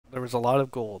There was a lot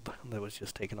of gold that was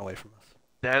just taken away from us.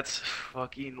 That's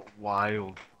fucking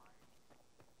wild.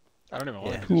 I don't even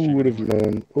want Yeah. to Who would have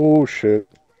known? Oh shit.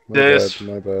 My This. bad,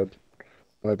 my bad.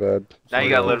 My bad. Now you Sorry,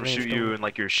 gotta let don't him range shoot don't- you in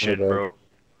like your My shin, bad. bro.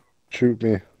 Shoot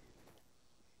me.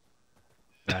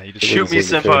 Nah, you just Shoot me,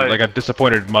 was okay. senpai. like a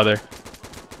disappointed mother.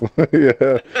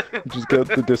 Yeah. Just got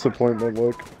the disappointment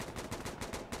look.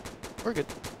 We're good.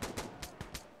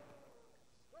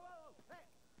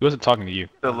 He wasn't talking to you.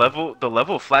 The level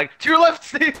of flag to your left,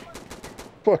 Steve.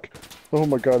 Fuck. Oh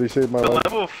my god, he saved my The life.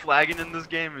 level of flagging in this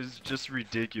game is just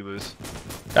ridiculous.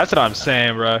 That's what I'm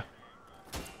saying, bro.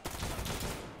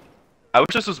 I wish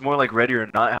this was more like Ready or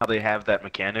Not, how they have that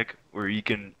mechanic where you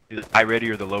can the high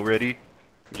ready or the low ready.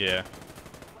 Yeah.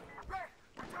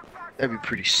 That'd be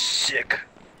pretty sick.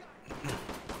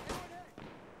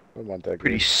 I want that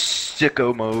Pretty game.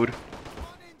 sicko mode.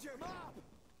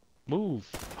 Move,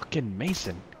 fucking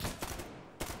Mason.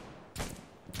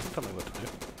 Tell me what to do.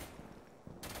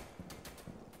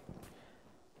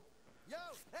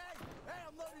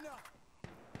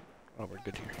 Oh, we're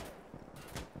good here.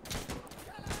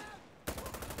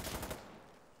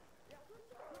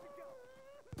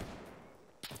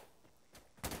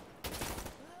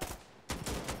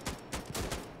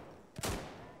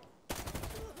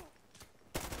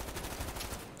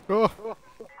 Oh!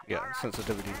 Yeah,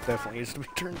 sensitivity definitely needs to be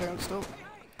turned down still.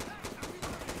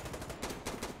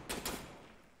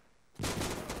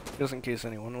 Just in case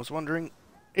anyone was wondering,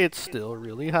 it's still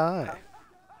really high.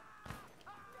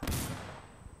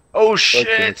 Oh I can't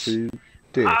shit! see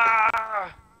dick.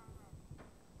 Ah!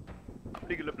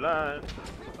 Big blind.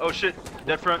 Oh shit!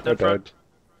 Dead front, I dead front. died.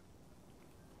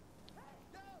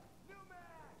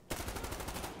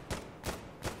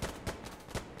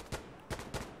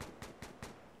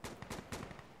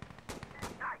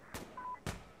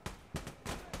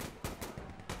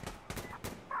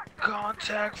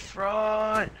 Contact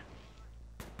front.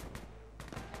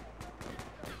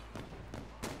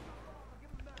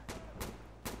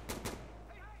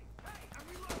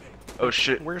 Oh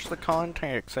shit. Where's the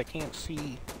contacts? I can't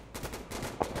see.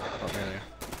 Oh, there they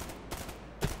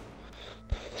are.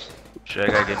 Shit,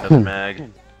 I gotta get another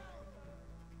mag.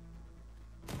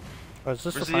 Oh, is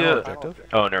this Where's the the, final objective?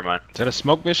 Oh, never mind. Is that a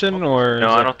smoke mission or? No,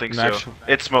 is I that don't think an so. actual-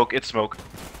 It's smoke, it's smoke.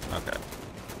 Okay.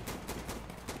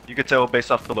 You could tell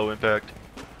based off the low impact.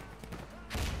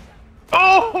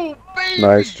 Oh, baby!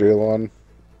 Nice, Jalon.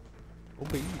 Oh,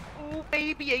 baby. Oh,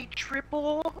 baby, a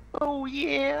triple. Oh,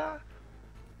 yeah.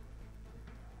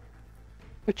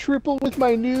 A triple with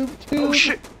my noob too. Oh,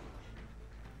 shit.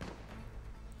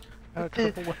 I had a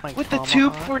triple with my With the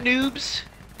tube tomahawk. for noobs?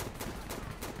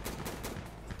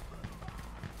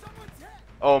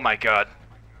 Oh my god.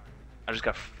 I just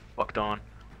got fucked on.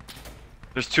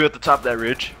 There's two at the top of that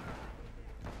ridge.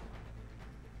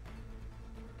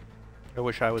 I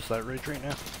wish I was that ridge right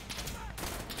now.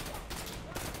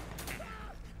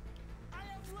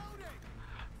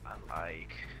 I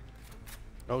like.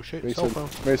 Oh shit, cell Mason,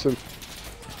 phone. Mason.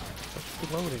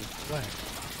 It's loading. Why?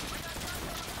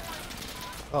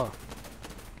 Oh.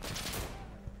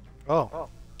 Oh.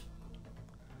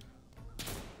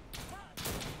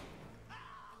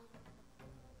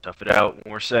 Tough it out. One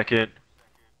more second.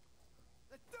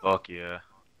 Fuck yeah.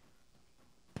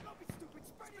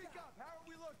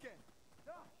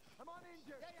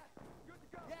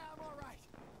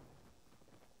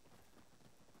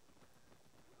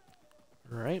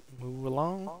 Alright, move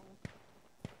along.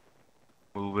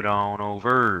 Move it on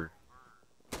over.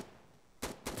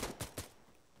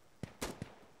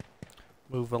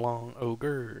 Move along,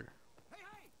 ogre.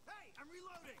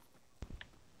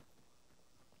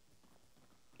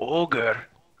 Oh, good.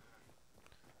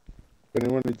 If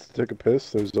anyone needs to take a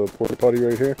piss, there's a porta potty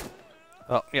right here.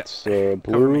 Oh, yeah. It's Cover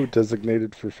blue, me.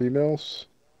 designated for females.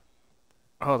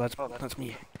 Oh, that's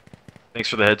me. Thanks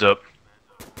for the heads up.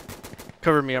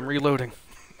 Cover me, I'm reloading.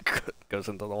 Goes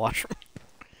into the washroom.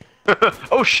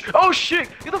 Oh shit!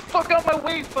 Get the fuck out of my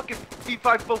way, fucking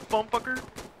P5 phone fucker!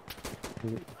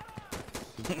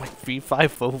 Like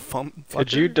V5 fum.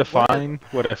 Could you define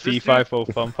what a fee dude- 5 fum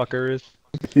fucker is?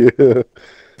 Yeah.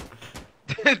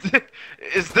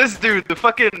 Is this dude the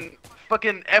fucking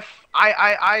F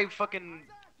I fucking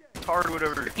tard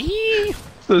whatever?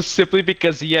 So simply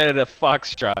because he had a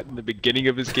foxtrot in the beginning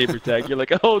of his gamer tag, you're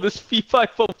like, oh, this fee 5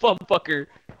 fum fucker.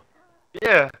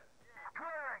 Yeah.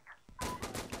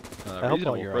 I hope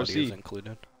all your audio is proceed.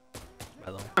 included.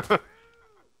 By the way.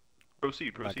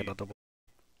 Proceed. Not gonna double.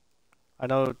 I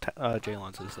know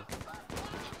Jalen's is though.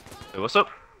 Hey, what's up?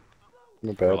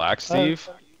 Not bad. Relax, Steve.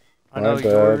 I know My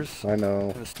bad. yours I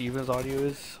know. and Steven's audio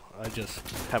is. I just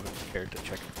haven't cared to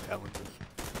check Alan's.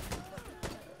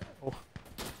 Oh,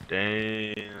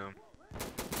 Damn.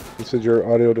 You said your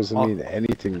audio doesn't Oh. mean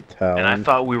anything, Talon. And I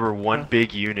thought we were one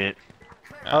big unit.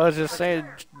 I was just saying,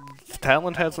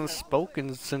 Talon hasn't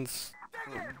spoken since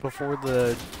before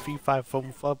the V5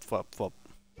 foam flub flub flub.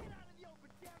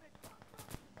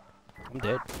 I'm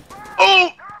dead.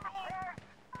 Oh!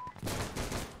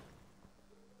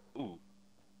 Ooh.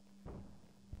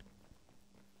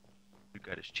 You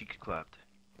got his cheeks clapped.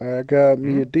 I got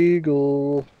me a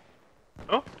deagle.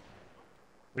 Oh?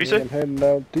 What do you say? I'm heading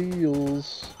out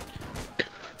deals.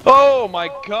 Oh my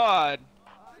god!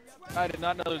 I did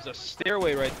not know there was a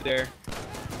stairway right there.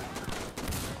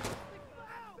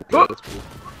 Okay, that's cool.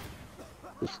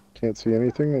 Just can't see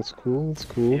anything. That's cool. That's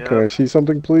cool. Yeah. Can I see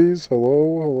something, please?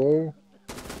 Hello? Hello?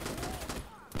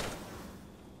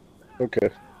 Okay.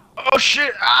 Oh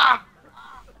shit! Ah!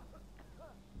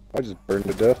 I just burned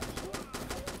to death.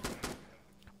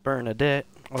 Bernadette.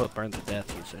 Oh, burn to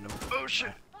death, you said him. Oh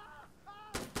shit!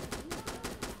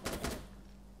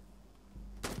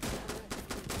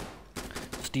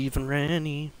 Steve and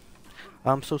Rennie,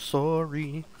 I'm so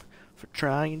sorry for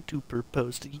trying to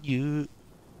propose to you.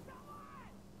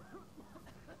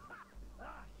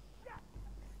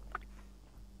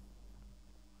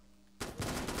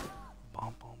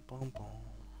 Bom, bom, bom, bom.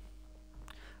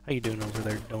 How you doing over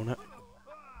there, Donut?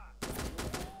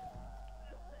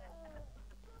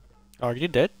 Oh, are you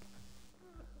dead?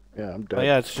 Yeah, I'm dead. Oh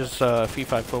yeah, it's just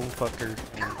Fee-Fi Foam Fucker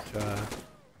and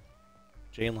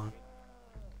Jalon.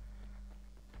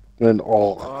 And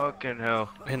all. Fucking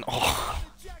hell. And oh,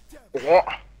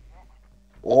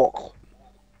 Oh.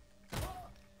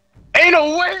 Ain't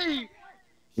no way!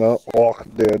 No, oh,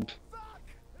 dead.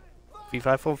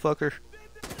 Fee-Fi Foam Fucker.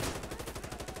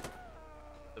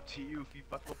 Up to you, you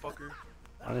fucker.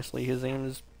 Honestly, his aim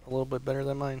is a little bit better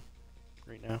than mine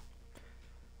right now.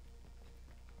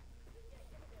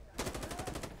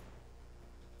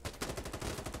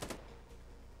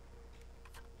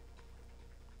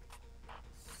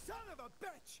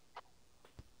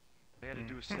 All I had to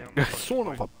do was stay on the fucking Son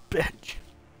of a bitch.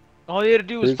 All you had to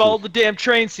do was Crazy. follow the damn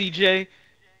train, CJ.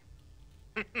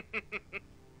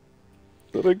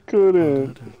 But I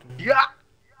couldn't. Yeah!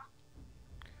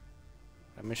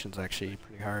 That mission's actually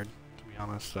pretty hard, to be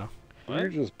honest, so. You're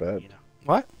just bad. You know.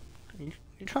 What? You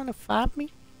trying to fight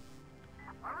me?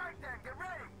 Alright then, get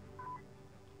ready!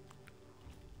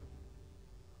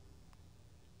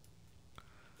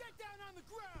 Get down on the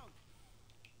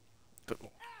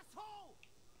ground!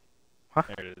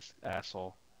 Asshole! There it is,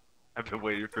 asshole. I've been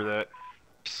waiting for that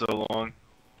so long.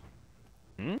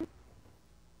 Hmm?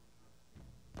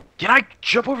 Can I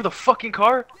jump over the fucking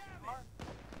car?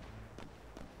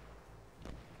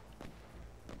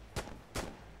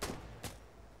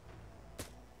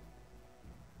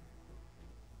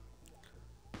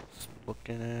 Just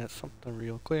looking at something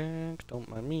real quick, don't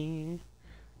mind me.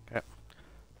 Okay.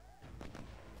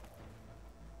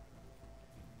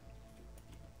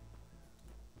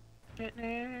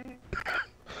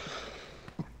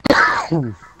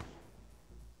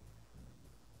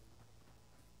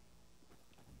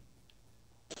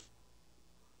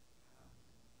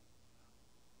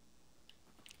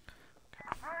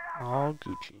 All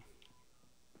Gucci.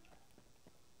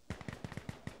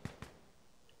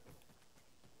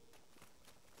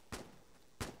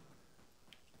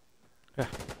 Yeah.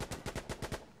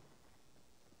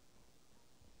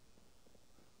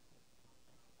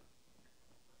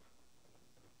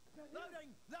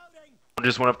 Loading! Loading!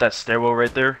 Just went up that stairwell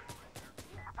right there.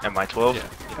 At my 12. Yeah.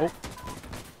 Oh.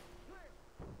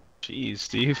 Jeez,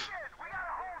 Steve.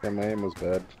 Yeah, my aim was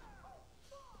bad.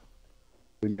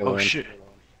 Leave me Oh alone. shit.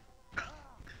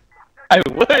 I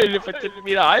would if it didn't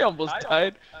mean I almost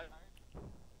died.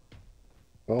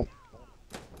 Well,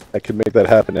 I could make that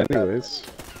happen anyways.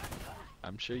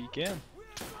 I'm sure you can.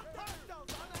 Hostiles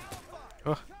on Alpha!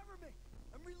 Oh. Cover me!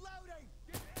 I'm reloading!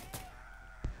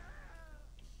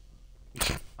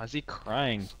 Why is he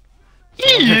crying?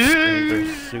 Some of his screams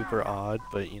are super odd,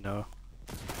 but you know,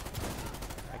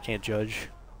 I can't judge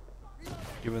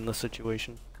given the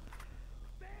situation.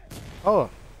 Oh,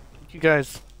 you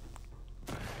guys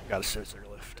got a scissor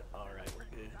lift. Alright, we're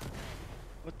good.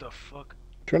 What the fuck?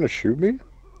 Trying to shoot me?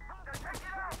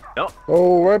 No.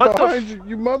 Oh, right What the behind you,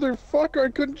 you motherfucker! I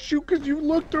couldn't shoot because you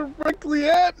looked directly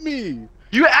at me!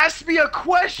 You asked me a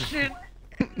question!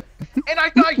 And I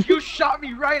thought you shot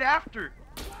me right after!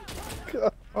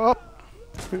 Oh,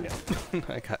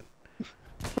 I got.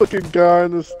 Fucking guy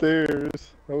on the stairs.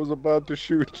 I was about to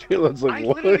shoot you. I was I like,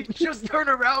 what? literally just turned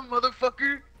around,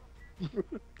 motherfucker!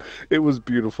 It was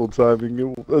beautiful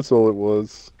timing. That's all it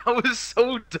was. I was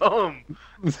so dumb!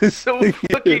 So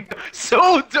fucking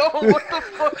so dumb! What the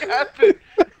fuck happened?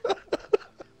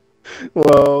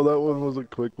 Well, that one was a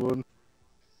quick one.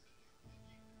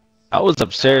 I was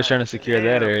upstairs trying to secure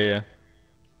that Damn. area.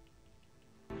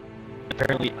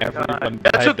 Apparently everyone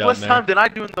That died took down less there. time than I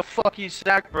do in the fucking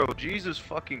stack, bro. Jesus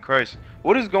fucking Christ.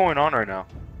 What is going on right now?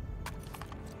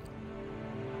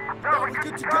 Are we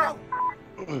good to go?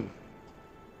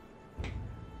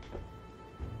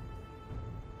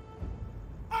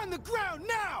 On the ground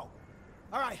now!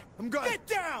 Alright, I'm good. Get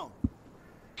down!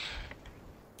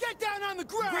 Get down on the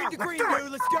ground! Green to green,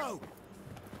 dude, let's go!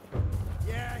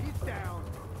 Yeah, he's down.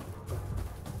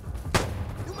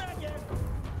 You man again!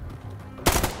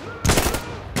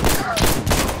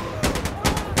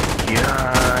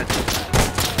 God.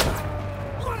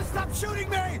 You wanna stop shooting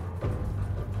me?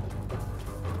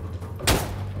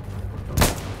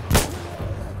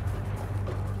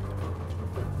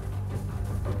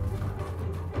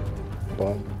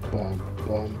 Bum, bum,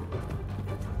 bum.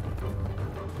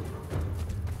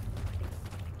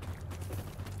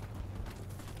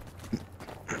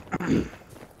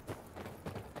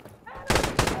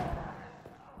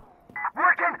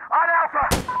 Working on Alpha!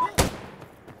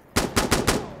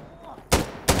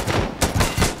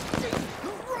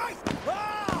 Right!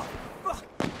 Ah!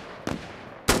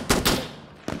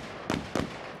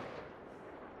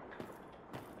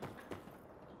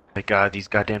 My God, these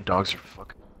goddamn dogs are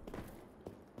fucking.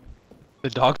 The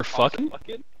dog are fucking?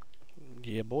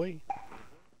 Yeah, boy.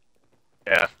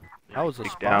 Yeah. I was a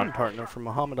Kick sparring down. partner for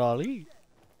Muhammad Ali.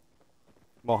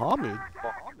 Muhammad.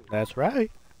 That's right.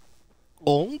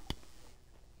 Omp.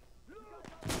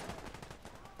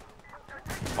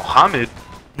 Mohammed?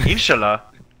 Inshallah.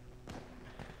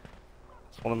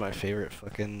 It's one of my favorite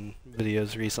fucking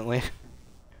videos recently.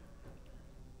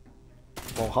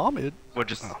 Muhammad. What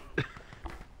just. Oh.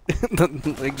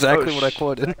 Exactly Oh, what I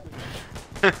quoted.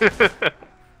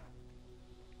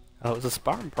 I was a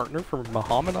sparring partner for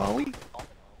Muhammad Ali.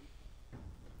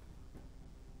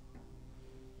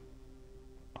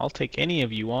 I'll take any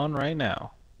of you on right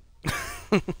now.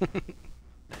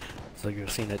 So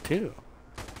you've seen it too.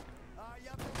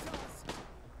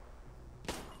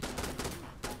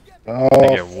 Oh,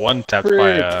 I get one tapped by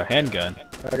a handgun.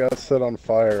 I got set on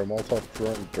fire. A Molotov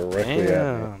thrown directly at me.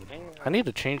 Damn. I need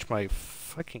to change my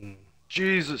fucking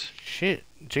Jesus. shit.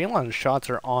 Jaylon's shots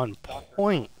are on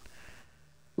point.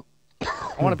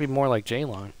 I want to be more like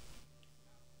Jaylon.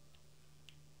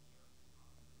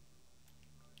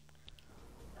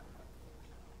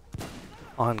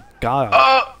 On God.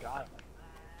 Oh!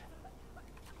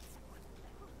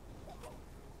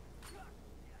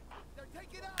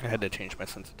 I had to change my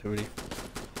sensitivity.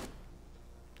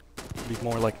 Be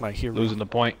more like my hero. Losing the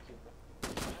point.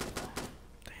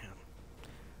 Damn.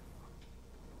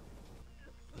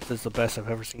 This is the best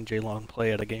I've ever seen Jaylon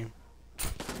play at a game.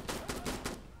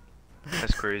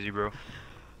 That's crazy, bro.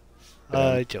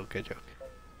 I joke, I joke.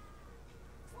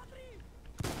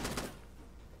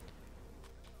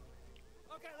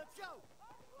 Okay, let's go!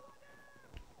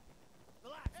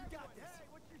 Relax, you got this. Hey,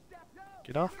 what's your step?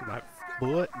 Get off my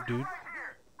butt, dude.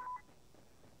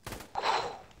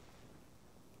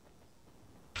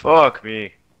 Fuck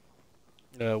me.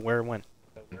 Where and when?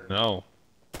 No.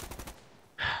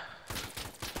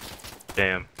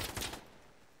 Damn.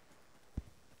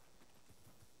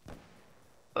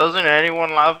 Doesn't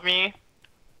anyone love me?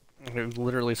 It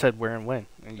literally said where and when.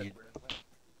 And you...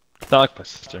 Dog my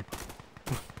sister.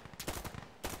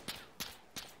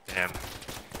 Damn.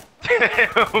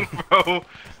 Damn, bro.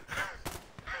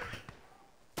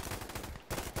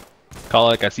 Call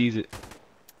it like I sees it.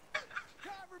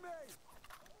 Cover me!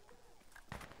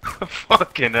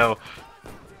 Fucking hell.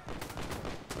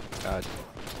 God.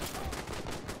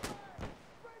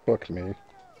 Fuck me.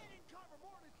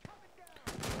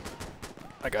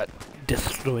 I got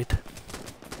destroyed.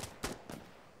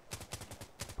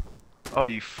 Oh,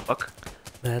 you fuck.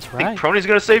 That's Think right. Prony's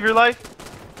gonna save your life?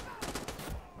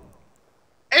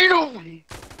 Ain't no way.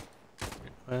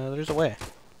 There's a way.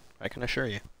 I can assure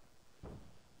you.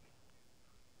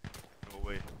 No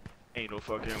way. Ain't no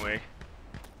fucking way.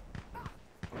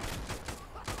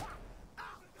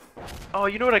 Oh,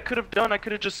 you know what I could have done? I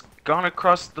could have just gone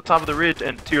across the top of the ridge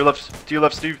and to your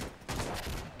left, Steve.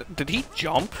 Did he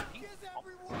jump?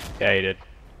 Yeah, he did.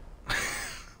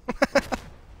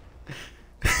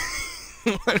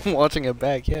 I'm watching it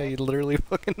back. Yeah, he literally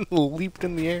fucking leaped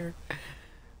in the air.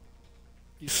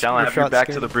 Shall I have your back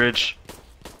to the bridge?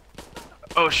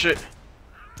 Oh shit.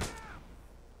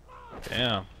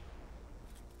 Damn.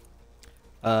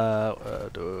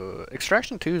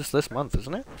 Extraction 2 is this month,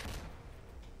 isn't it?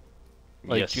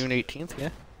 Like Yes. June 18th, yeah?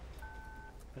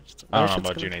 I don't know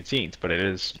about June 18th, but it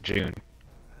is June.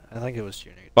 I think it was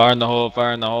June 18th. Fire in the hole,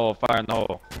 fire in the hole, fire in the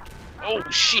hole. Oh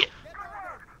shit!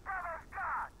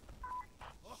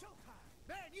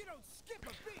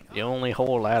 The only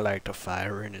hole I like to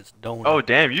fire in is donut. Oh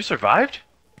damn, you survived?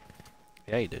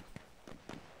 Yeah, he did.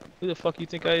 Who the fuck you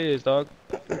think I is, dog?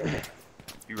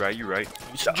 You right, you right.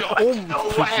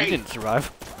 No way! He didn't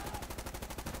survive.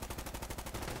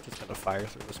 Just gonna fire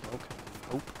through the smoke.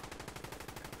 Nope.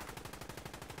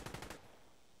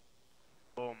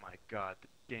 Oh my god, this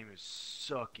game is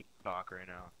sucking cock right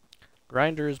now.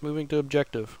 Grinder is moving to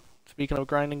objective. Speaking of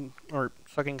grinding or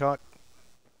sucking cock.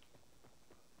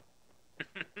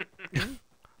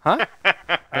 Huh? I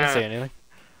didn't say anything.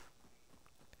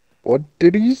 What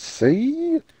did he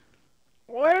say?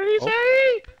 What did he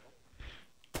say?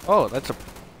 Oh, that's a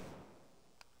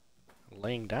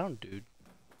laying down, dude.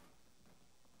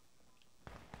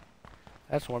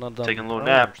 That's one of them. Taking a little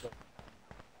nap.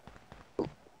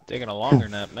 Taking a longer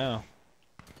nap now.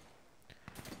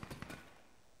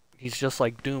 He's just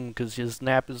like Doom because his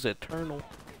nap is eternal.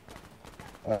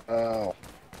 Ow.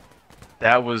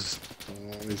 That was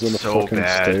He's in the so fucking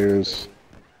bad. stairs.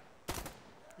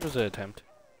 It was an attempt.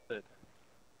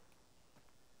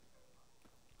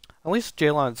 At least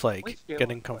Jaylon's like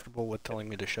getting comfortable with telling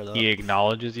me to shut up. He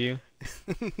acknowledges you.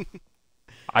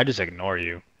 I just ignore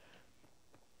you.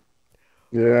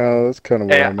 Yeah, that's kind of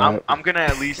where Hey, I'm at. I'm gonna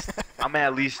at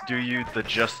least do you the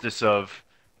justice of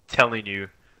telling you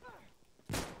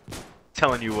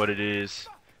what it is.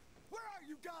 Where are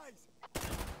you guys?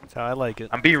 That's how I like it.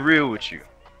 I'm being real with you.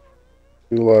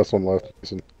 You're the last one left,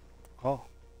 Mason. Oh.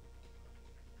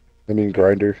 I mean,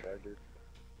 Grinder.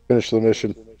 Finish the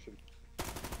mission.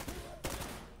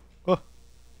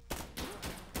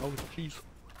 Oh, jeez.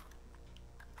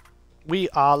 We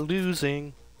are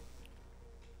losing.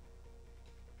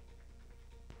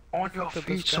 On your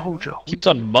feet, soldier. Keeps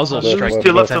on muzzle Left, striking. left,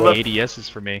 Still left, Ten still left.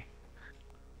 ADSs for me.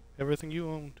 Everything you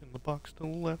owned in the box to the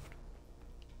left.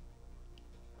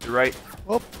 You're right.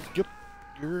 Oh, yep.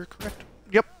 You're correct.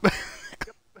 Yep.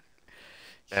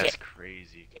 That's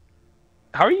crazy.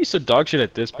 How are you so dog shit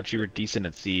at this, but you were decent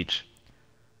at Siege?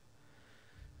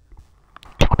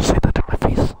 You want to say that to my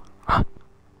face? Huh?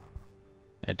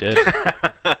 I did.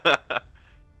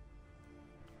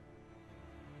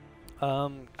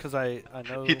 Cause I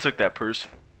know He took that purse.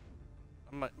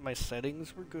 my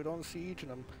settings were good on Siege,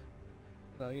 and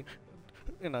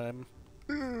I'm.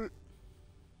 That's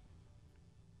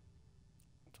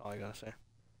all I gotta say.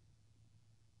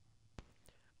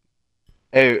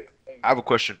 Hey, I have a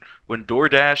question. When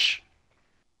DoorDash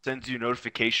sends you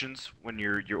notifications when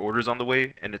your order's on the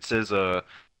way, and it says,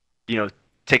 you know,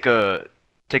 take a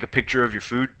picture of your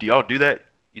food. Do y'all do that?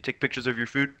 You take pictures of your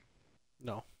food?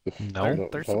 No. No.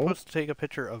 They're supposed to take a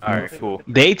picture of. All your right, food. cool.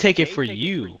 They take it for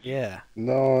you. Yeah.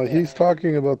 No, he's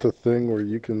talking about the thing where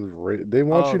you can they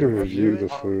want Oh, you to review review it? the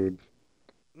food.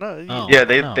 No. You, Oh. Yeah,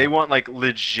 no. they want like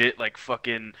legit like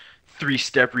fucking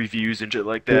 3-step reviews and shit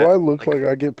like that. Do I look like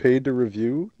I get paid to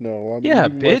review? No, I'm Yeah,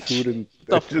 eating my bitch. food and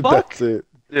The fuck? that's it.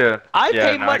 Yeah. I yeah,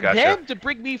 paid no, I gotcha. them to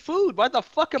bring me food. Why the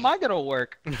fuck am I gonna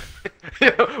work?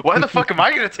 Why the fuck am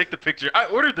I gonna take the picture? I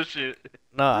ordered the shit.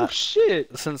 no. Oh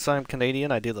shit. Since I'm Canadian,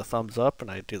 I do the thumbs up,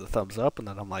 and I do the thumbs up, and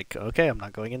then I'm like, okay, I'm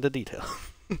not going into detail.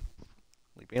 Leave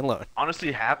me alone.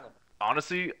 Honestly,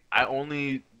 I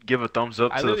only give a thumbs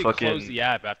up I to the literally close fucking the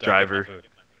app after driver. I get my food.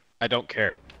 I don't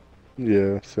care.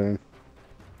 Yeah, same.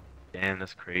 Damn,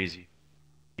 that's crazy.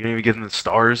 You don't even give them the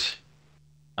stars?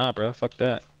 Ah, bro, fuck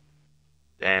that.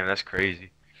 Damn, that's crazy.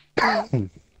 It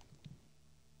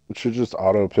should just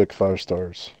auto pick 5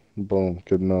 stars. Boom,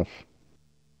 good enough.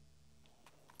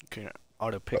 You can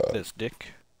auto pick this dick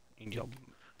in your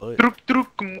butt. Druk,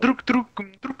 drukum, druk,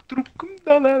 drukum, druk, drukum,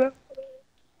 da, la, la.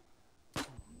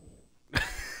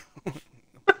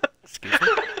 Excuse me?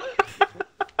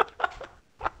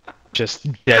 Just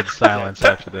dead silence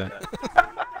after that.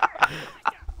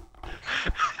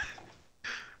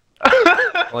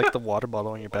 I like the water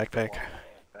bottle in your backpack.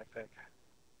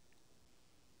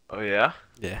 Oh yeah?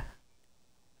 Yeah.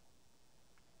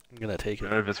 I'm gonna take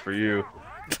None it. of it's for you.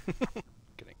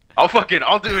 Kidding.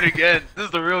 I'll do it again. This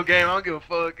is the real game. I don't give a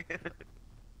fuck.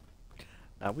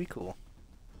 Nah, we cool.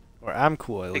 Or I'm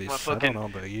cool at Take my least. I fucking-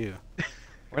 don't know about you.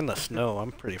 We're in the snow.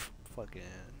 I'm pretty fucking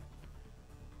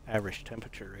average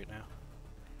temperature right now.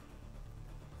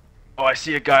 Oh, I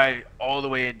see a guy all the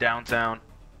way in downtown.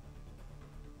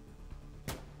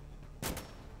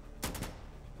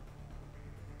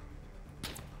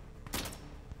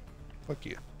 Fuck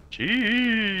you.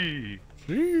 Gee.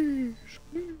 Jeez.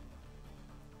 Hey,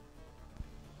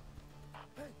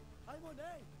 I'm on A.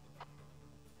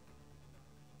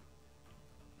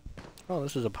 Oh,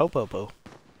 this is a po-po-po.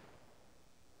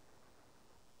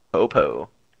 Popo.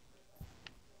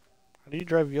 How do you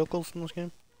drive vehicles in this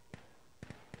game?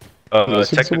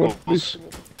 Listen to Technical. what these-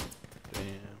 Damn.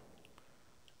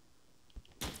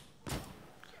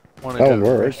 wanted Alan, to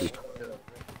where are rest. you?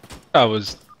 I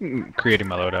was creating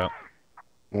my loadout.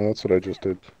 Oh, that's what I just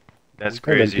did. That's I have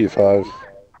crazy. MP5.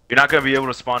 You're not gonna be able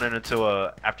to spawn in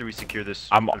until after we secure this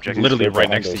I'm objective. literally right right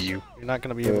behind next to us. you. You're not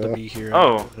gonna be able to Yeah. be here.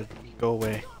 Oh. Go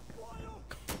away.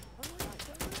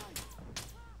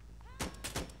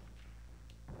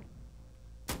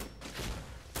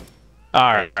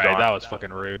 Alright, Gone. that was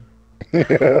fucking rude. Yeah,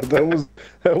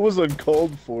 that was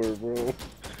uncalled for, bro.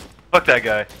 Fuck that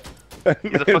guy.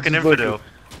 He's a fucking infidel.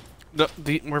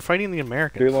 We're fighting the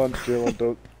Americans. Jaylon,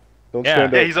 don't Yeah. stand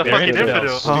up. Yeah, he's a They're fucking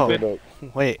infidels. infidel. Oh. Stand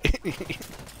up. Wait.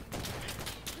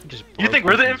 Just You think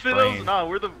we're broke the his infidels? brain. Nah,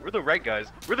 we're the right guys.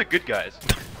 We're the good guys.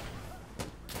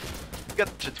 You got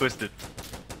shit twisted.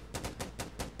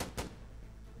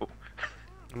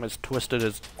 I'm as twisted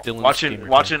as Dylan's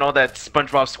Watching all that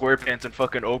SpongeBob SquarePants and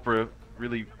fucking Oprah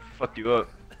really fucked you up.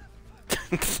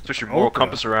 Switch your moral Oprah.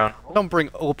 compass around. Don't bring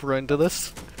Oprah into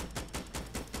this.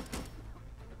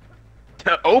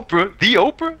 Oprah? The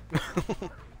Oprah?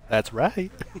 That's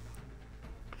right.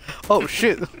 Oh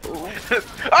shit!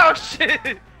 Oh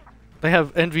shit! They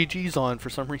have NVGs on for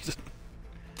some reason.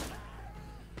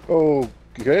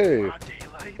 Okay. Broad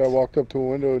daylight. I walked up to a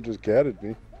window and just gatted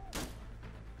me.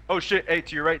 Oh shit! Hey,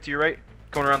 to your right.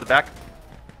 Going around the back.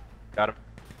 Got him.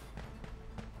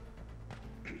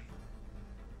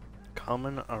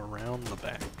 Coming around the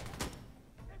back.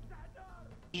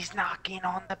 He's knocking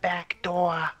on the back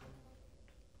door.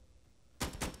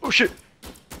 Oh shit!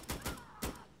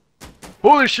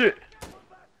 Holy shit!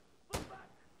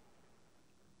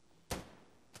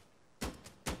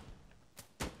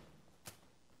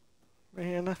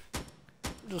 Man, I'm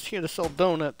just here to sell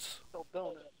donuts.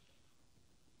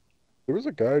 There was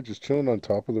a guy just chilling on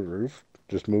top of the roof,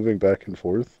 just moving back and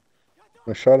forth.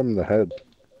 I shot him in the head.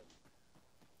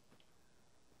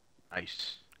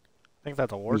 Nice. I think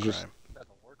that's a war He's just- crime.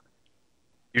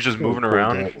 You're just I'm gonna moving record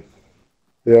around. that.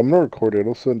 Yeah, I'm gonna record it.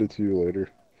 I'll send it to you later.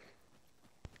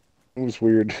 It was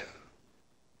weird.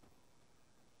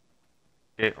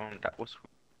 Yeah, that was.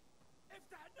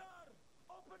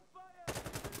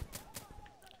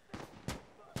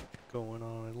 Going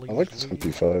on at I least. like this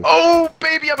MP5. Oh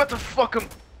baby, I'm about to fuck him.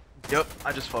 Yep,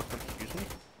 I just fucked him. Excuse me.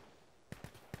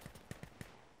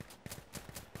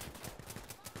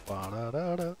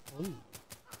 Ba-da-da-da. Ooh.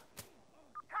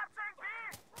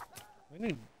 We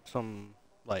need some,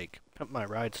 like, pimp my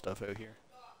ride stuff out here.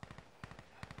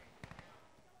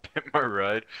 Hit my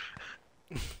ride.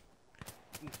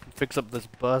 Fix up this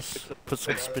bus, put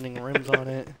some spinning rims on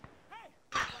it.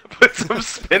 Put some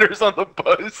spinners on the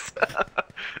bus.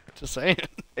 Just saying.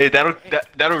 Hey,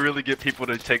 that'll really get people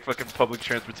to take fucking public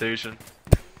transportation.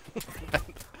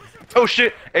 Oh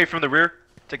shit! Hey, from the rear.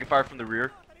 Taking fire from the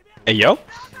rear. Hey, yo.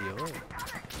 Yo.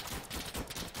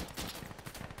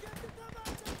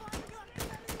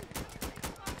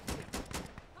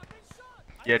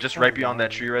 Yeah, just right beyond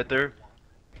that tree right there.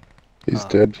 He's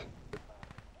dead.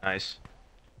 Nice.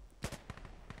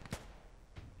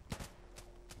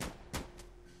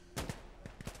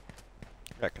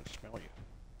 I can smell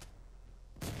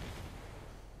you.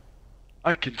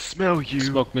 I can smell you.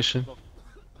 Smoke mission.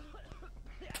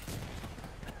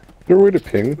 Is there a way to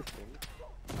ping?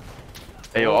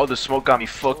 Hey, yo, all the smoke got me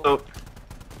fucked up.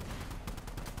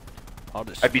 I'll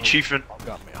just I'd be chiefing.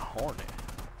 got me a hornet.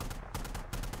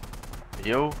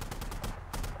 Yo.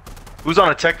 Who's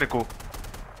on a technical?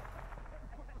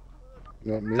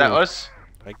 Not me. Is that us?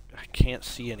 I can't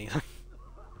see anything.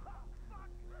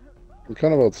 I'm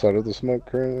kind of outside of the smoke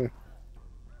currently.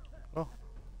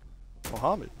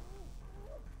 Mohammed.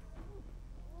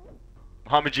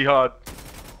 Muhammad Jihad.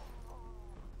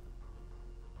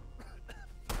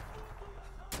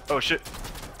 Oh shit.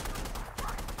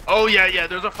 Oh yeah,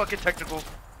 there's a fucking technical.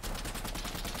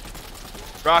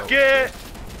 Rocket!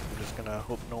 I'm just gonna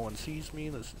hope no one sees me.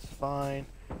 This is fine.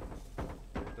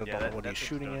 Don't Yeah, know what that he's thing's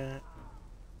shooting done.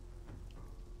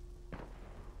 at.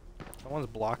 Someone's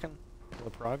blocking the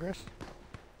progress.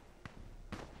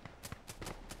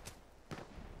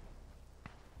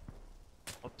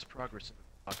 What's progress in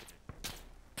the pocket?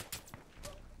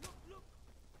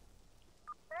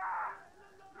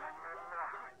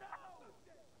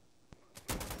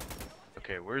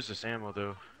 Okay, where's this ammo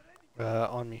though?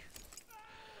 On me.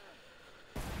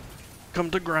 Come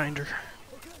to grinder.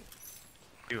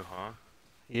 You, huh?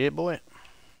 Yeah, boy.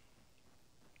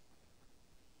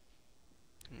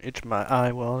 Itch my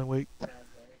eye while I wait.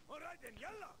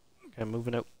 Okay,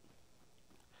 moving out.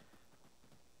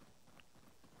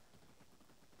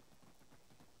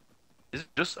 Is it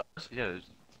just us? Yeah.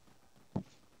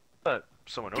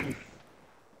 Someone over.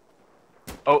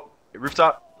 Oh,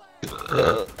 rooftop.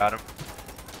 Got him.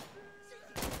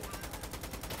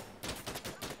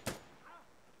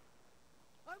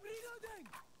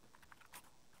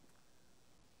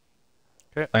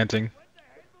 Planting.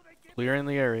 Clearing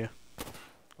the area.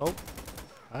 Oh,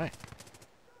 hi.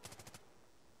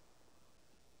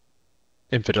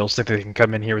 Infidels think they can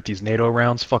come in here with these NATO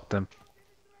rounds? Fuck them.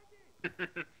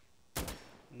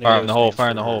 Fire in the hole, fire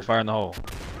in the hole, fire in the hole.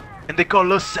 And they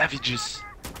call us savages.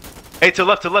 Hey, to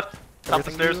left, to left. Top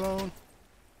the stairs.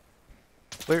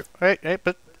 Clear. Hey,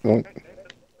 but. Oh.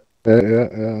 Yeah,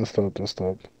 that's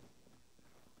stop.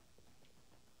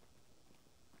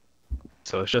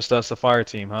 So it's just us, the fire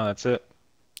team, huh? That's it?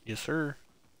 Yes, sir.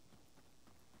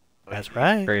 That's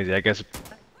right. Crazy. I guess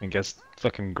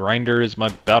fucking Grinder is my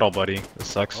battle buddy. This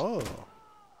sucks. Oh.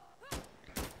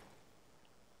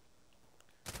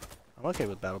 I'm okay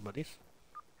with battle buddies.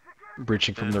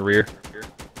 Breaching from the rear.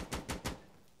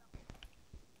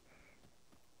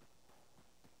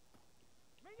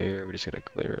 Here, we just gotta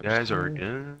clear it. Guys are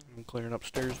done. I'm clearing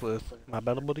upstairs with my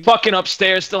battle buddy. Fucking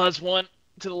upstairs still has one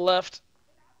to the left.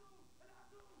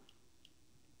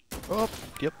 Oh,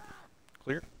 yep.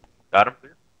 Clear. Got him.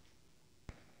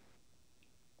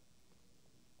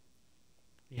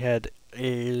 He had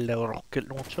a rocket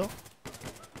launcher.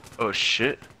 Oh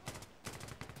shit.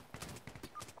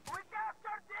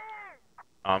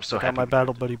 Oh, I'm so Got happy. my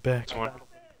battle buddy back. This one.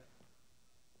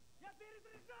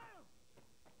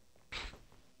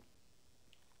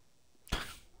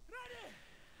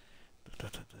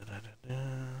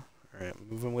 Alright,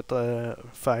 moving with the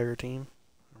fire team.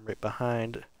 I'm right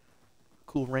behind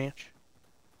Cool Ranch.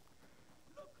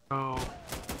 Oh.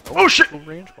 Oh shit! Cool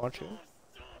Ranch, watch it.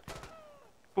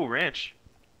 Cool ranch.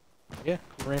 Yeah,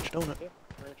 Cool Ranch donut.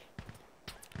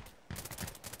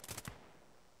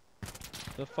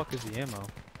 The fuck is the ammo?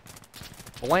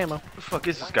 Blammo. Who the fuck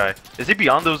is this guy? Is he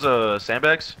beyond those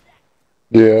sandbags?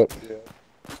 Yeah.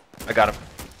 I got him.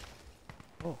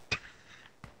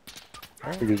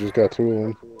 I think you just got two of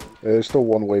them. Yeah, there's still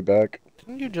one way back.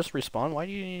 Didn't you just respawn? Why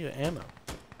do you need ammo?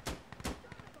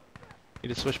 Need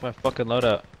to switch my fucking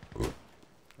loadout.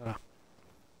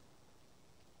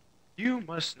 You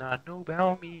must not know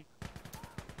about me.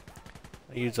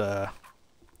 I use a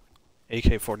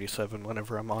AK-47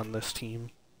 whenever I'm on this team.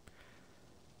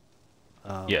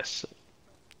 Yes.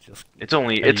 Just It's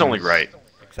only right.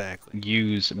 exactly.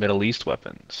 Use Middle East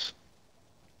weapons.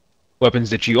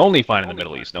 Weapons that you only find in the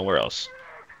Middle East, nowhere else.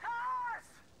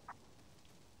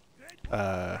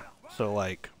 So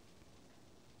like,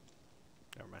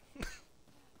 never mind.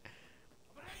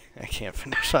 I can't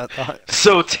finish that thought.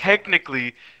 So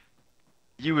technically,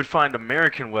 you would find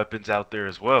American weapons out there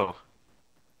as well.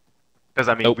 Because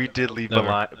I mean, Nope. we did leave Never.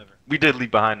 behind. We did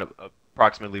leave behind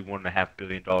approximately $1.5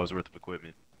 billion worth of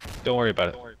equipment. Don't worry about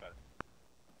it.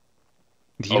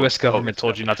 The Oh, U.S. oh, government it's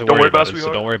told you not to Don't worry worry about about it, us, so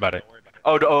we don't are. worry about it.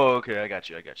 Oh, okay, I got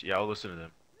you. Yeah, I'll listen to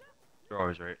them. You're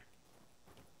always right.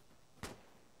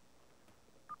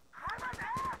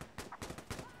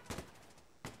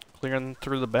 Clearing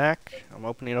through the back. I'm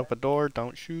opening up a door.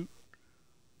 Don't shoot.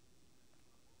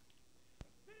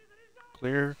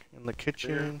 Clear in the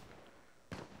kitchen.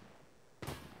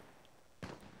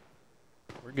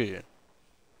 We're good.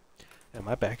 And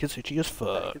my back is itchy as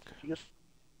fuck.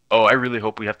 Oh, I really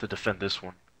hope we have to defend this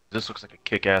one. This looks like a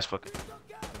kick-ass fucking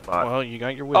spot. Well, you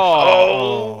got your wish.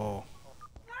 Oh!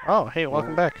 Oh, hey,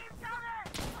 welcome back.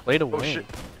 Play to win. shit.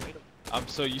 I'm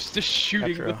so used to shooting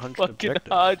Capture with 100 fucking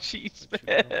objectives. Hachis,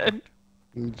 man.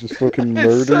 You just fucking It's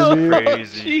murder so me?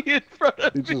 Crazy. Hachi in front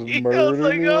of You just me. I murder was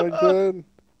like, me like oh. that?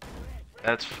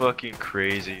 That's fucking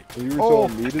crazy. You were Oh,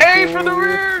 telling me to Hey, go for the over?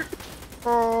 rear!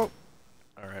 Oh.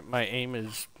 Alright, my aim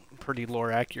is pretty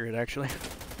lore accurate, actually.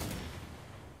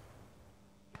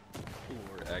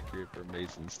 More accurate for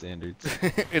Mason standards.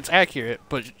 It's accurate,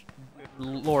 but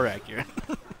lore accurate.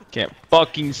 Can't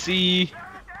fucking see.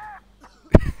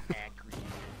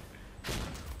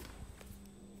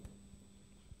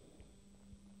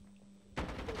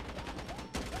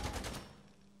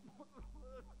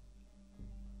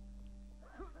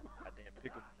 Goddamn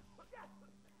pickle.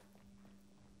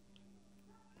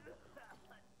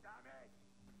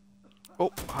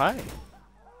 Oh, hi.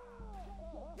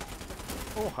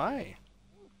 Oh, hi.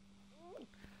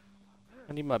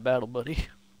 I need my battle buddy.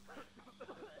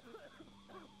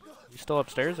 You still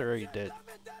upstairs or are you dead?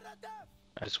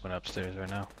 I just went upstairs right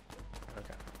now.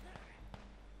 Okay.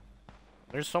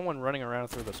 There's someone running around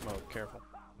through the smoke. Careful.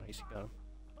 Nice, you got him.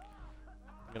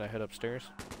 I'm gonna head upstairs.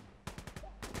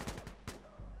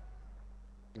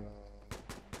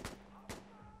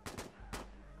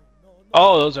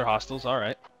 Oh, those are hostiles. All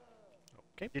right.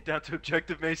 Get down to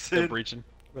objective, They're Mason. breaching.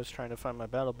 I was trying to find my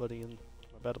battle buddy and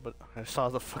my battle buddy. I saw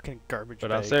the fucking garbage Go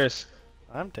bag. downstairs.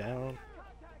 I'm down.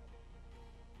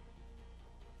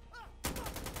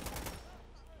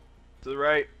 To the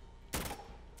right.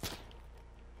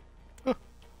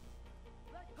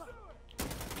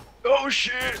 Oh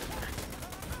shit!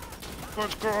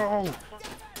 Let's go.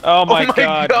 Oh my, my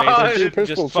god, God. Mason Your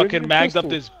pistol, just save fucking your magged up pistol.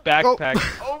 this backpack.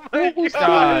 Oh my What's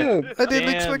god! going on? I didn't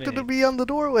Damn expect him to it. be on the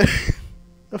doorway.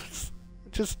 It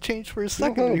just changed for a You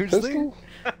second. don't And he have a was there. pistol?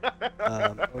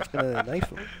 I was gonna knife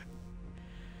him.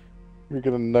 You're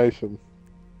gonna knife him.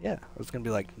 Yeah, I was gonna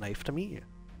be like, knife to meet you.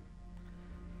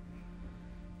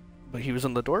 But he was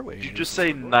in the doorway. Did you and just he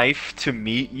was say knife to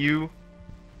meet you?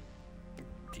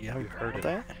 Do you have heard of it.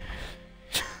 that?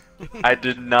 I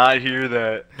did not hear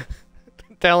that.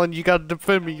 Talon, you gotta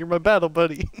defend me. You're my battle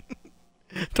buddy.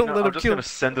 Don't No, let I'm him just kill gonna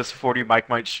send this 40 mic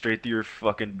might straight through your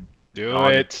fucking. Do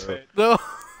body, it. bro. No.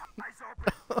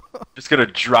 Just gonna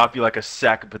drop you like a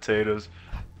sack of potatoes.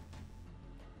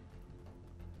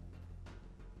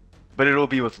 But it'll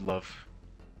be with love.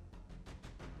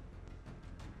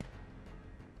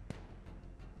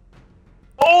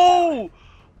 Oh!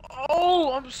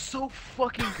 Oh, I'm so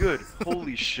fucking good.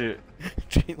 Holy shit.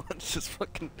 Jalen's just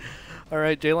fucking.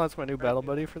 Alright, Jalen's my new battle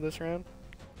buddy for this round.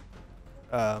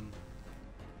 Oh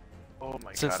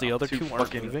my Since god. the I'm other too two aren't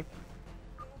fucking... moving.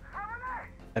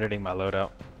 Editing my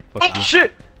loadout. Fuck Oh you.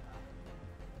 shit!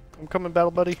 I'm coming,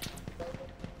 battle buddy.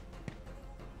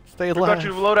 Stay I alive. got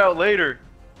you to load out later.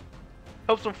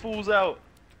 Help some fools out.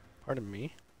 Pardon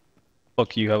me.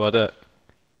 Fuck you, how about that?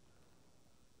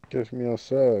 Get me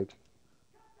outside.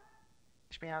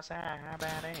 Get me outside, how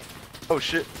about it? Oh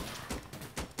shit.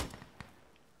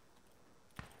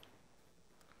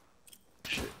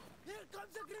 Shit. Here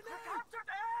comes a grenade!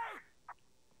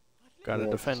 Gotta Yeah,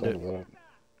 defend some it. of that.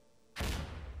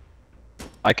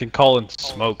 I can call in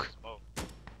smoke.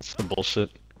 Some bullshit.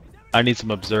 I need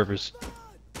some observers.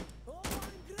 Oh, I'm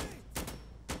great!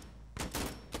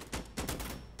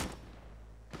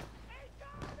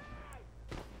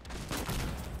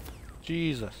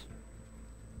 Jesus.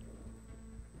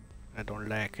 I don't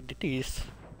like this.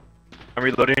 I'm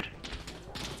reloading.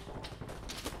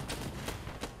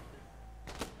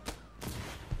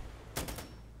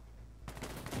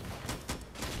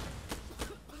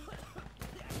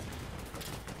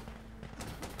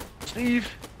 Steve!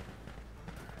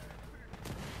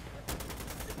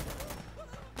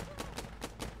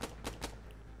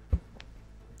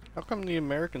 How come the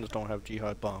Americans don't have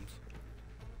jihad bombs?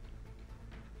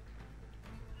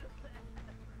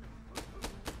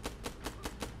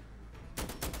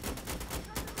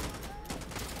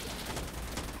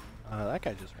 That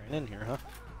guy just ran in here, huh?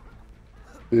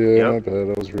 Yeah, Yep. my bad.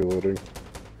 I was reloading.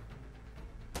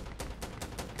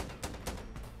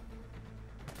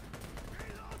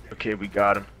 Okay, we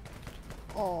got him.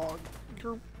 Oh,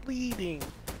 you're bleeding.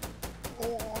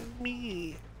 Oh, on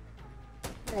me.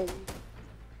 Oh.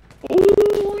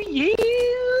 Oh yeah!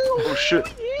 Oh shit.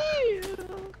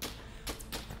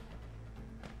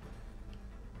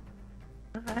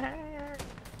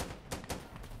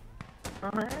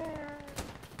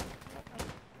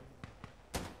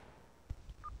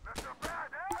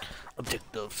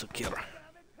 Objective secure. Good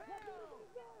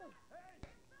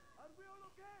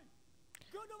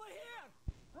over here!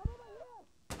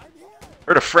 I'm here!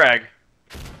 Heard a frag.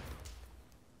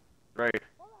 Right.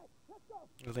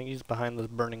 I think he's behind this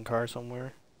burning car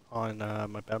somewhere on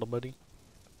my battle buddy,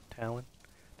 Talon.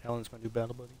 Talon's my new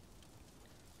battle buddy.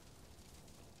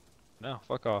 No,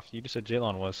 fuck off. You just said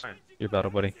Jalon was Fine. your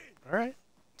battle buddy. Alright,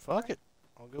 fuck it.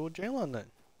 I'll go with Jalen then.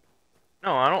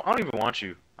 No, I don't even want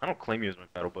you. I don't claim you as my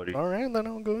battle buddy. Alright, then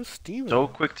I'll go with Steven. So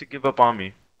quick to give up on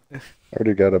me. I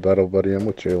already got a battle buddy. I'm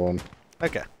with J1.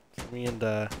 Okay. So me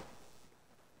and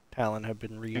Talon have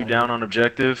been You reunited. down on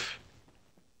objective?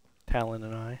 Talon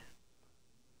and I.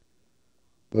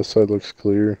 This side looks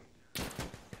clear.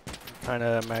 Trying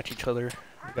to match each other.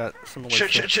 We got similar Shit,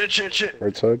 shit, kits. shit, shit, shit.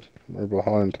 Right side or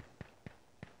behind?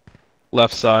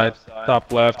 Left side,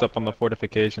 top left, up on the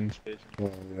fortifications.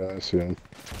 Oh, yeah, I see him.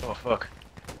 Oh fuck.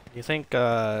 Do you think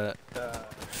fit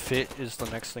is the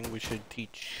next thing we should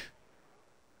teach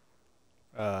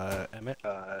Emmett?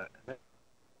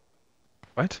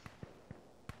 What?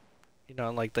 You know,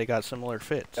 like they got similar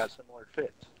fits.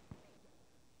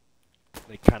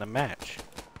 They kind of match.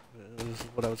 This is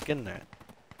what I was getting at.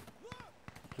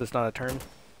 Is this not a term?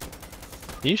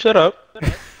 Can you shut up?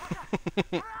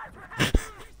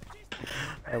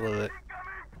 I love it.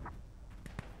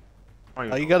 I don't All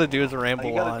even you know. gotta do is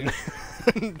ramble on.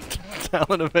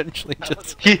 Talon eventually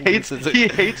just He hates loses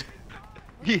it.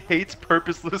 he hates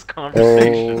purposeless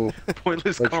conversation. Oh,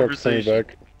 Pointless that truck's coming conversation.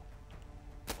 back.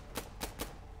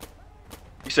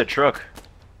 You said truck.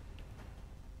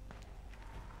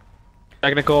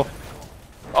 Technical.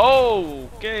 Oh,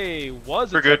 okay.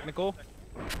 Was We're it good. technical?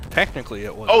 Technically,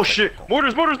 it was. Oh shit!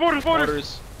 Mortars, mortars, mortars, mortars!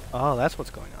 Orders. Oh, that's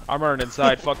what's going on. I'm running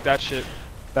inside. Fuck that shit.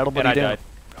 Battle buddy I down. died.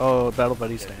 Oh, battle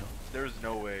buddy's down. There's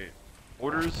no way.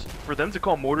 Mortars, for them to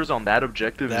call mortars on that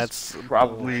objective That's is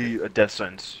probably a death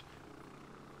sentence.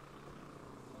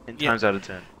 10 times out of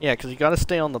 10. Yeah, because you got to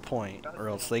stay on the point, or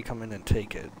else they come in and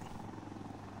take it.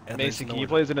 And Mason, can you nowhere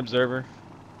play as an observer?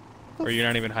 Or you're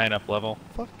not even high enough level?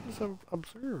 fuck is an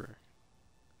observer?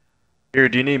 Here,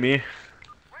 do you need me?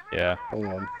 Yeah. Hold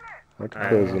on. I can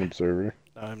play as an observer.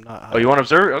 I'm not. Oh, you want to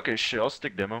observe? Okay, shit, I'll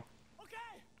stick demo.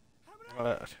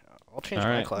 Uh, I'll change my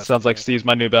Alright. class. Sounds like anyway. Steve's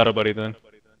my new battle buddy then.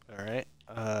 Alright.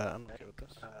 I'm okay with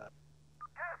this.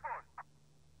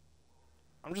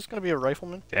 I'm just gonna be a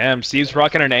rifleman. Damn, Steve's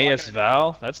rocking an AS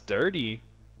Val? That's dirty.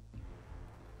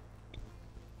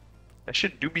 That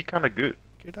shit do be kind of good.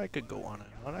 Kid, I could go on and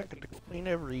on. I could explain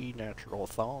every natural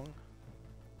thong.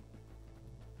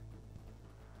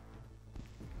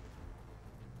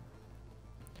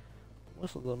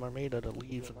 Most of them are made out of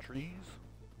leaves and trees.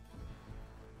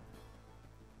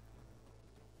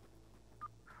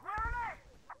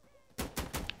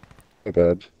 My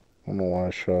bad. I don't know why I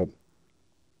shot.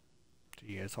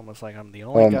 Gee, it's almost like I'm the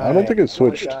only guy. I don't think it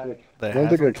switched. I that don't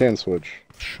think I hasn't can switch.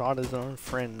 shot his own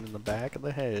friend in the back of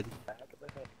the head.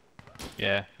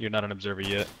 Yeah, you're not an observer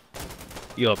yet.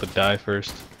 You'll have to die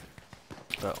first.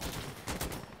 So.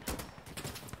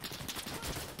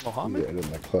 Yeah, Mohammed? I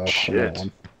did my class. Shit. Hold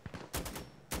on.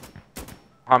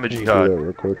 Muhammad Let me do Jihad. that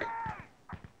real quick.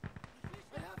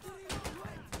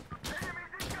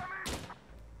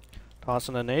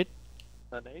 Tossing a nade?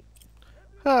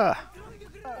 Ah!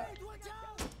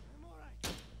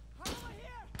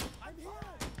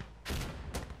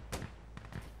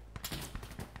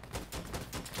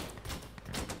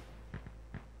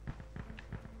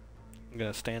 I'm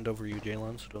gonna stand over you,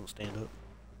 Jalen, so don't stand up.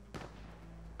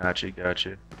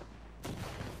 Gotcha.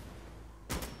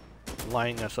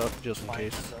 Lining us up just in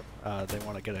case they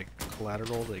want to get a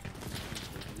collateral, they can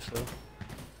do so.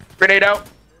 Grenade out!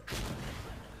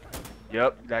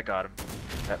 Yep, that got him.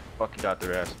 That fucking got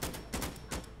their ass.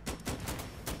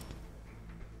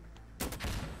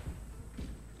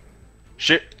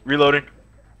 Shit, reloading.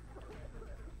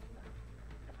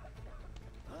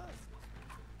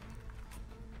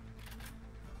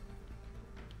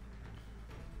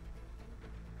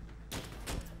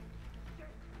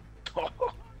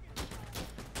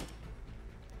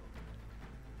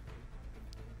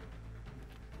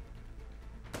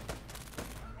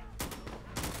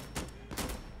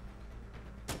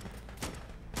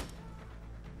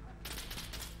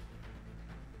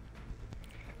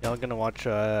 Y'all gonna watch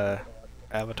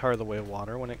Avatar: The Way of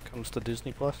Water when it comes to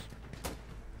Disney Plus?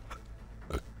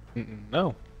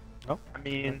 No. I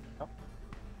mean,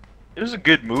 it was a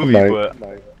good movie, Might.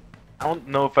 but I don't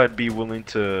know if I'd be willing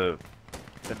to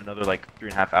spend another like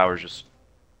 3.5 hours just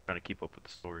trying to keep up with the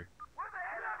story.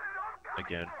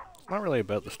 Again, It's not really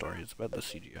about the story, it's about the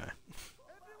CGI.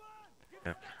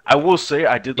 yeah. I will say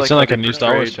I did You like sound how like a they new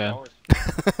Star Wars portrayed-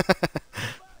 fan.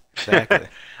 Exactly.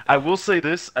 I will say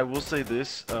this.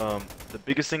 The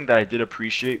biggest thing that I did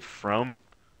appreciate from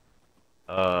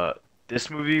this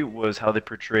movie was how they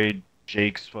portrayed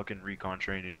Jake's fucking recon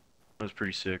training. It was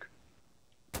pretty sick.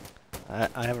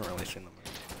 I haven't really seen the movie.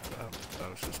 I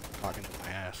was just talking to my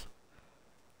ass.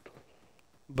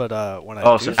 But when I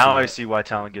Oh, do so now see I it- see why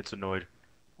Talon gets annoyed.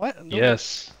 What? No,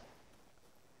 Yes.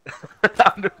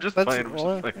 I'm just That's, playing. I'm just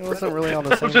well, playing. it wasn't really on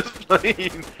the I'm same. just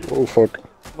playing. Oh fuck.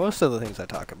 Most of the things I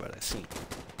talk about, I've seen,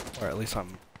 or at least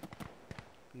I'm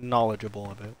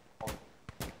knowledgeable about.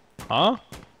 Huh?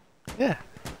 Yeah.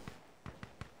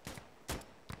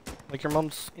 Like your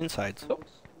mom's insides.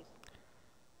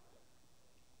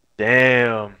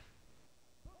 Damn.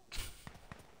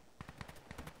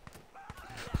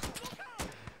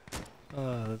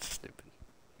 That's stupid.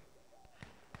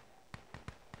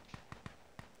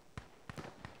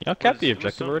 Y'all capped the Who's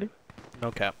objective up? already?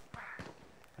 No cap.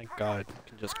 Thank God. We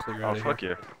can just clear Oh out of fuck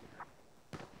here. yeah.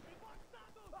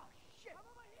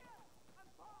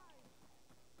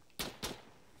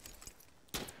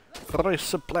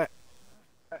 Resupply.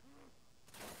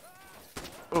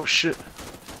 Oh shit.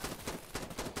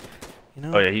 You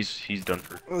know, Oh yeah, he's done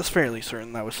for. I was fairly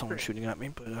certain that was someone shooting at me,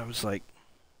 but I was like,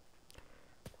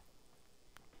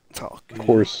 it's all good. Of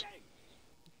course.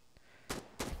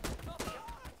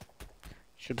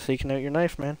 Should have taken out your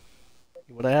knife, man.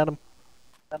 You would have had him.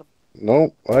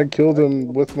 Nope, I killed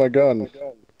him with my gun.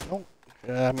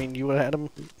 I mean, you would have had him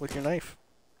with your knife.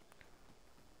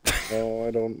 No,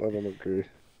 I don't agree.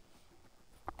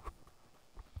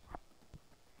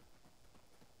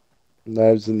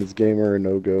 Knives in this game are a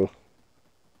no-go.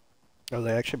 Oh,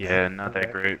 they actually. Yeah, not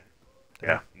that great.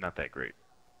 Yeah, not that great.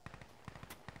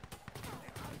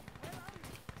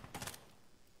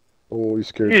 Oh, you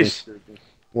scared Yes. me.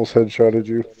 Almost headshotted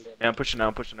you. Yeah, I'm pushing out.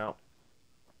 I'm pushing out.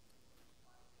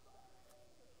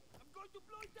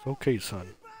 It's okay, son.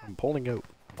 I'm pulling out.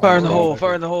 Fire in the hole!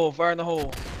 Fire in the hole! Fire in the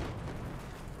hole!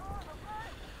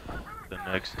 The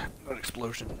next. That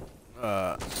explosion,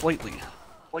 slightly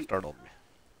startled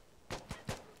me.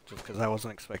 Just because I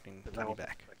wasn't expecting to be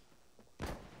back.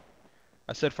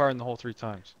 I said fire in the hole 3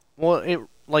 times. Well, it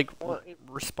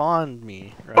respawned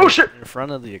me right Oh, shit! in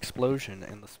front of the explosion,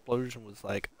 and the explosion was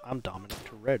like, "I'm Dominic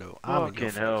Toretto. I'm in your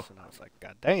face," Fucking hell. and I was like,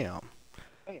 "God damn."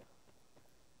 Okay.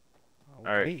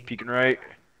 Alright, peeking right.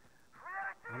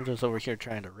 I'm just over here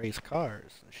trying to race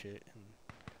cars and shit, and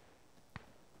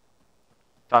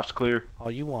Top's clear.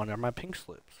 all you want are my pink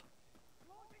slips.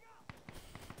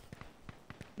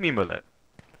 What do you mean by that?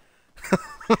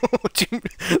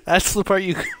 That's the part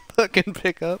you fucking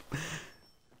pick up.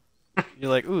 You're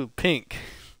like, ooh, pink.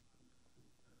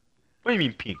 What do you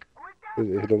mean pink? Hey,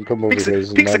 don't come over Pink's, here. This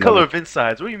is pink's my the color money. of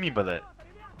insides. What do you mean by that?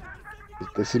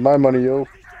 This is my money, yo.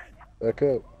 Back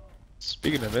up.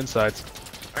 Speaking of insides,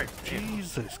 Alright,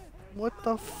 Jesus, what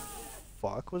the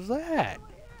fuck was that?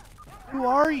 Who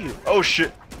are you? oh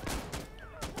shit.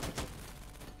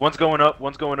 One's going up.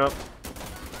 One's going up.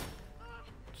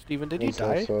 Steven, did you One's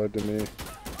die? outside to me.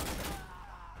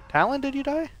 Talon, did you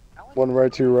die? One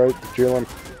right to your right, Jalen.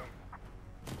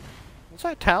 Was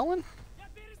that Talon?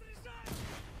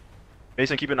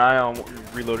 Mason, keep an eye on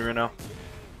reloading right now.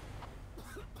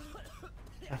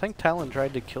 I think Talon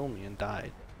tried to kill me and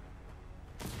died.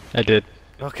 I did.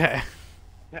 Okay.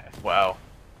 Wow.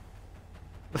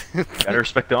 Gotta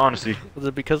respect the honesty. Was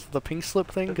it because of the pink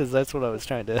slip thing? Because that's what I was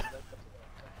trying to...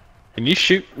 Can you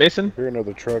shoot, Mason? Here,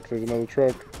 another truck. There's another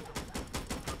truck.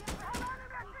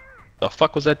 The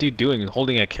fuck was that dude doing?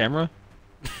 Holding a camera?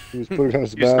 He was putting on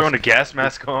his He's throwing a mask. gas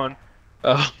mask on.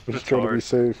 Oh, Just trying to be hard.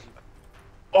 safe.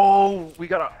 Oh, we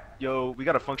got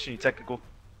a functioning technical.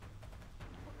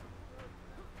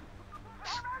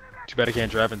 too bad I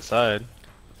can't drive inside.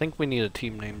 I think we need a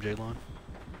team name, Jaylon.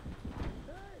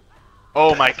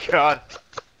 Oh my god.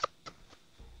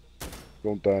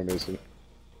 Don't die, Mason.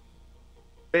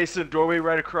 Mason, doorway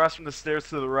right across from the stairs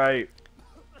to the right.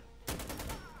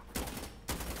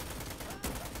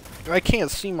 I can't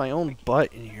see my own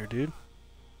butt in here, dude.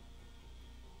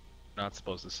 Not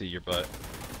supposed to see your butt.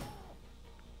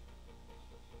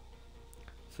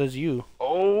 Says you.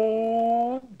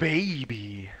 Oh,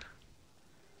 baby.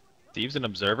 Steve's an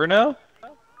observer now?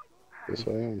 Yes,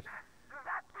 I am.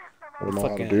 I don't know how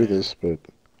to Fucking- do this, but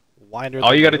Wider All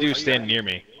than you gotta those. do is stand near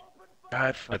me.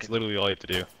 God, That's fucking. literally all you have to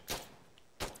do.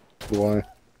 why?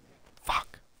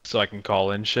 Fuck. So I can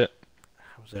call in shit.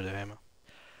 I was out of ammo.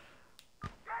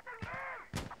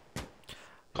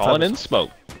 Calling in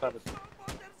smoke.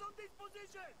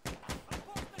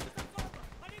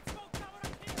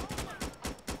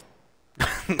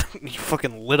 You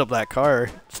fucking lit up that car,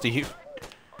 Steve.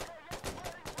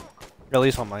 Or at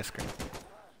least on my screen.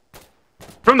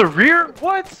 From the rear?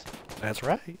 What? That's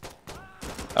right.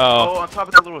 Oh, Oh, on top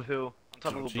of that little hill. On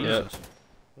top of the little Jesus. bridge.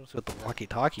 What's with the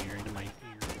walkie-talkie right in my ear?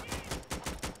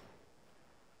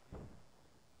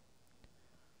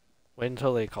 Wait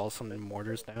until they call some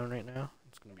mortars down right now.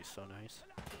 It's gonna be so nice.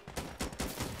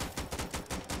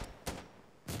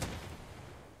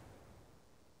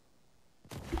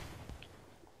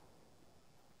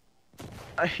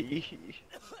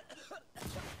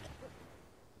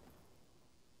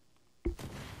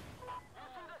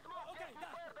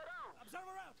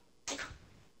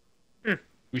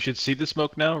 we should see the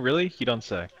smoke now? Really? He don't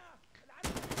say.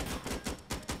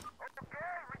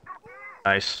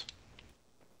 Nice.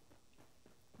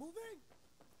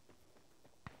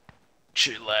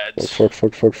 Shit, lads. Fuck.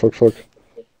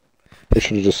 I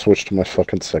should have just switched to my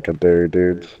fucking secondary,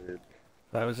 dude.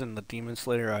 If I was in the Demon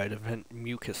Slayer, I'd invent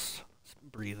mucus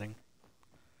breathing.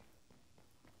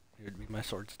 It would be my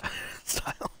sword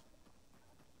style.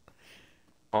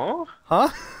 Huh? Huh?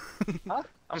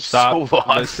 I'm Stop so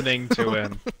lost. listening to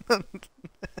him.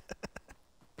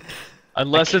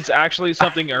 Unless it's actually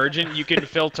something urgent, you can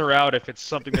filter out if it's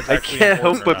something that's I actually can't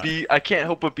help important or but not. I can't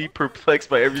help but be perplexed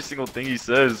by every single thing he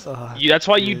says. That's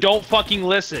why you Dude. don't fucking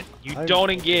listen. You I'm don't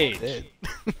engage. dead.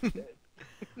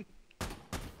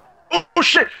 Oh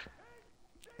shit!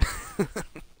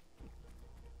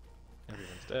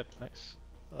 Everyone's dead. Nice.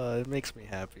 It makes me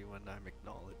happy when I'm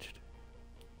acknowledged.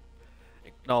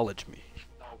 Acknowledge me.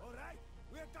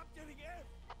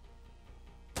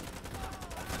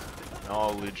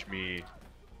 Acknowledge me.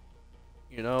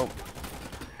 You know,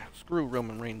 screw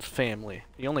Roman Reigns' family.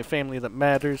 The only family that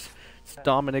matters is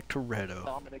Dominic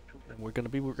Toretto. And we're gonna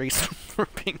be racing for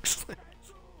pink slips.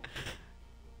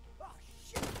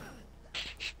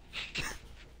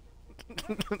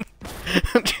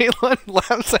 Jalen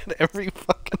laughs at every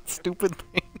fucking stupid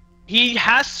thing. He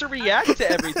has to react to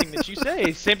everything that you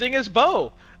say. Same thing as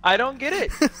Bo. I don't get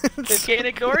it. They can't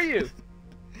ignore you.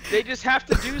 They just have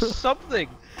to do something.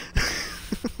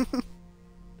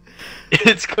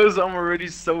 It's because I'm already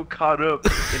so caught up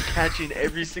in catching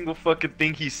every single fucking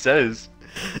thing he says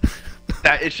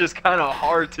that it's just kind of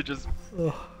hard to just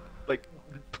like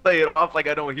play it off like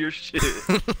I don't hear shit.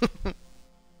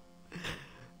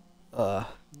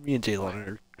 Me and Jalen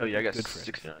are Oh yeah, I got good friends.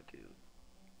 69 kills.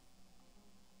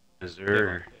 Is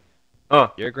there?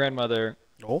 Oh, Your grandmother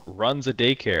Oh, runs a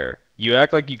daycare. You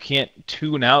act like you can't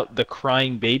tune out the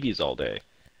crying babies all day.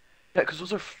 yeah, because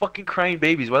those are fucking crying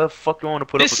babies. Why the fuck do I want to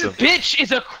put This up with them? bitch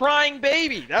is a crying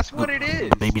baby. That's what it is.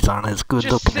 the baby's aren't as good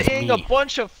Just looking as saying a me.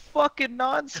 bunch of fucking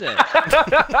nonsense.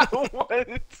 What?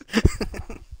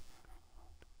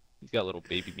 He's got little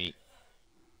baby meat.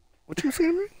 What you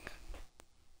saying, Rick?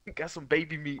 Got some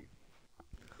baby meat.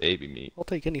 Baby meat. I'll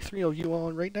take any 3 of you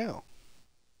on right now.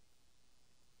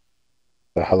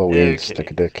 The Halloween Okay.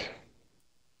 stick a dick.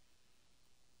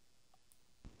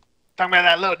 Talking about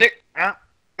that little dick, huh?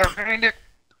 Little green dick.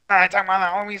 I ain't talking about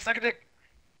that homie suck a dick.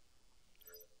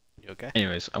 You okay?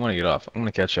 Anyways, I'm gonna get off. I'm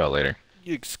gonna catch y'all later.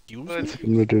 You excuse What? me?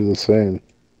 I'm gonna do the same.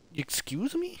 You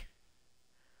excuse me?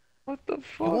 What the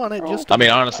fuck? You want it bro? just I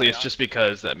mean, honestly, it's just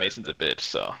because that Mason's a bitch,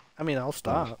 so. I mean, I'll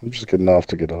stop. I'm just getting off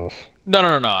to get off. No.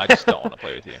 I just don't want to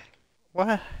play with you.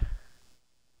 What?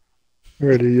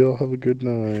 Alrighty, y'all have a good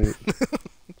night.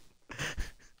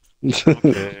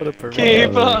 Okay. What a pervert. Okay,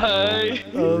 bye.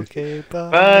 Okay,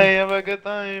 bye. Bye, have a good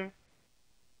time.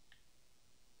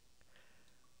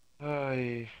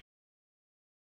 Bye.